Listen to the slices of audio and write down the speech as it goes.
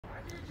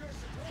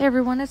Hey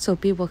everyone, it's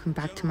Opie. Welcome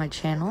back to my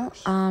channel.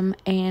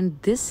 And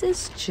this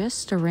is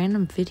just a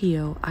random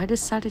video I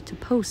decided to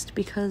post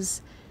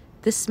because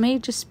this may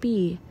just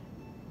be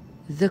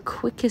the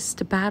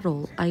quickest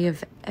battle I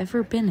have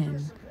ever been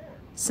in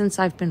since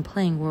I've been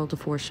playing World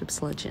of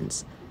Warships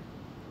Legends.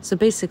 So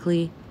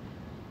basically,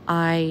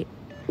 I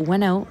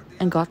went out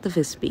and got the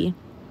Visby,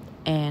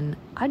 and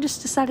I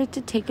just decided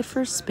to take it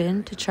for a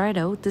spin to try it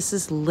out. This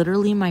is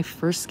literally my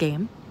first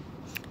game.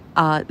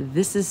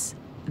 This is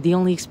the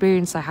only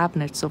experience I have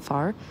in it so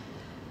far.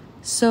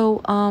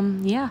 So,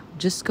 yeah,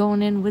 just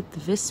going in with the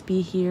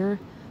Visby here,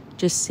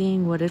 just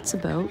seeing what it's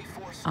about.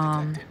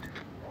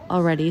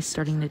 Already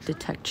starting to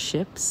detect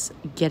ships,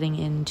 getting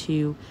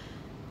into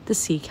the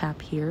sea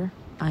cap here.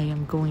 I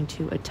am going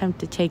to attempt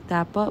to take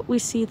that, but we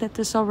see that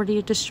there's already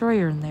a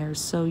destroyer in there,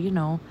 so, you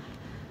know,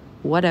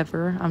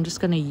 whatever. I'm just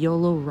gonna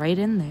YOLO right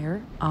in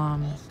there,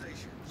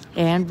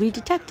 and we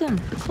detect him,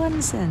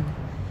 Clemson,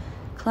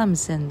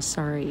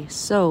 sorry.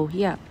 So,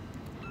 yeah.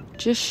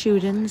 Just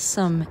shooting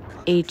some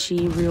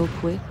HE real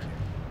quick,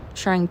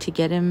 trying to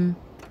get him,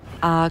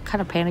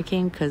 kind of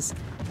panicking because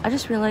I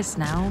just realized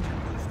now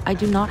I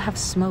do not have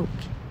smoke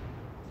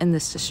in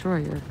this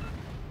destroyer.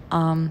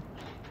 I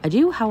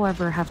do,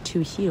 however, have 2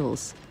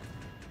 heals,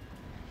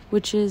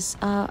 which is,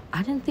 I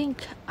didn't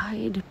think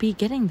I'd be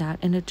getting that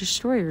in a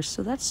destroyer,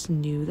 so that's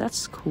new,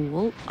 that's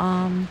cool.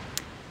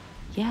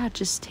 Yeah,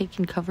 just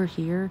taking cover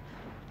here,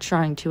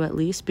 trying to at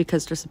least,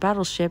 because there's a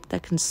battleship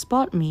that can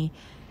spot me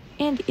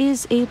and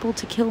is able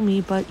to kill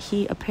me, but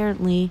he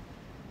apparently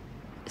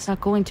is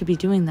not going to be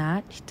doing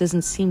that. He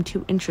doesn't seem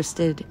too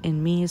interested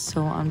in me,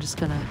 so I'm just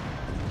gonna,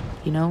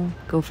 you know,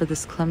 go for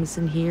this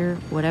Clemson here,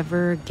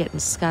 whatever, getting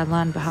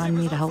Skyline behind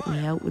me to help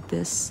me out with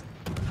this.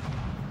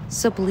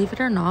 So believe it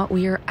or not,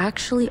 we are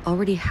actually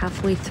already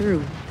halfway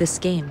through this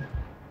game.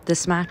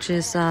 This match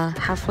is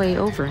halfway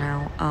over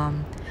now.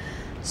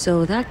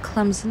 So that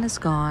Clemson is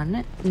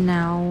gone.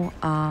 Now,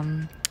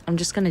 I'm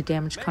just gonna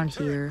damage con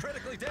here,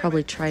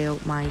 probably try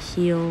out my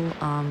heal,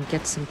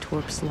 get some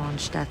torps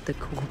launched at the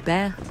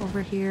Courbet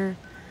over here.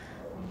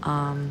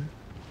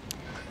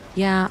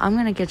 Yeah, I'm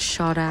gonna get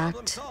shot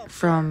at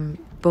from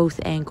both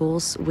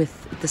angles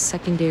with the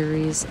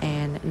secondaries,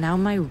 and now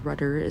my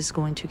rudder is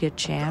going to get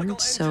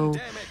jammed, so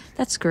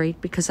that's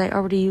great because I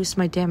already used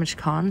my damage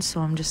con,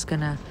 so I'm just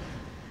gonna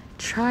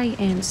try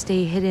and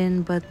stay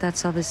hidden, but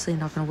that's obviously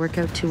not gonna work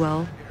out too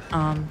well.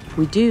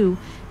 We do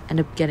end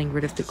up getting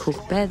rid of the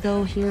Courbet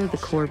though here, the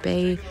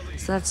Courbet,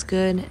 so that's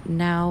good.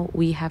 Now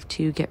we have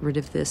to get rid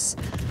of this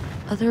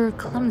other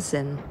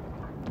Clemson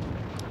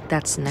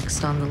that's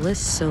next on the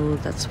list, so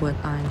that's what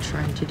I'm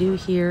trying to do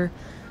here.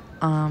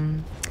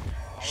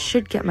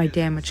 Should get my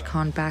damage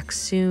con back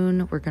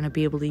soon. We're gonna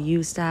be able to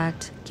use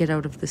that, get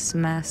out of this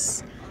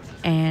mess,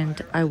 and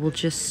I will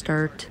just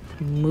start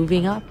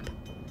moving up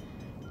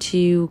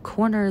to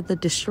corner the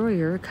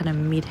destroyer, kind of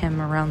meet him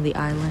around the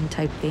island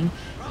type thing.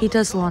 He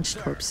does launch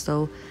torps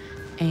though,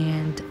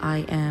 and I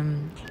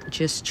am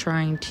just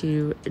trying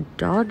to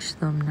dodge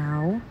them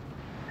now.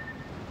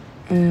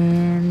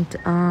 And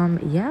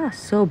yeah,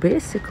 so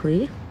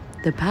basically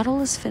the battle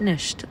is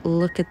finished.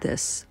 Look at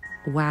this.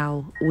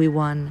 Wow, we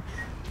won.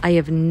 I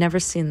have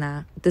never seen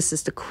that. This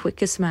is the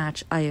quickest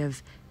match I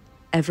have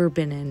ever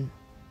been in.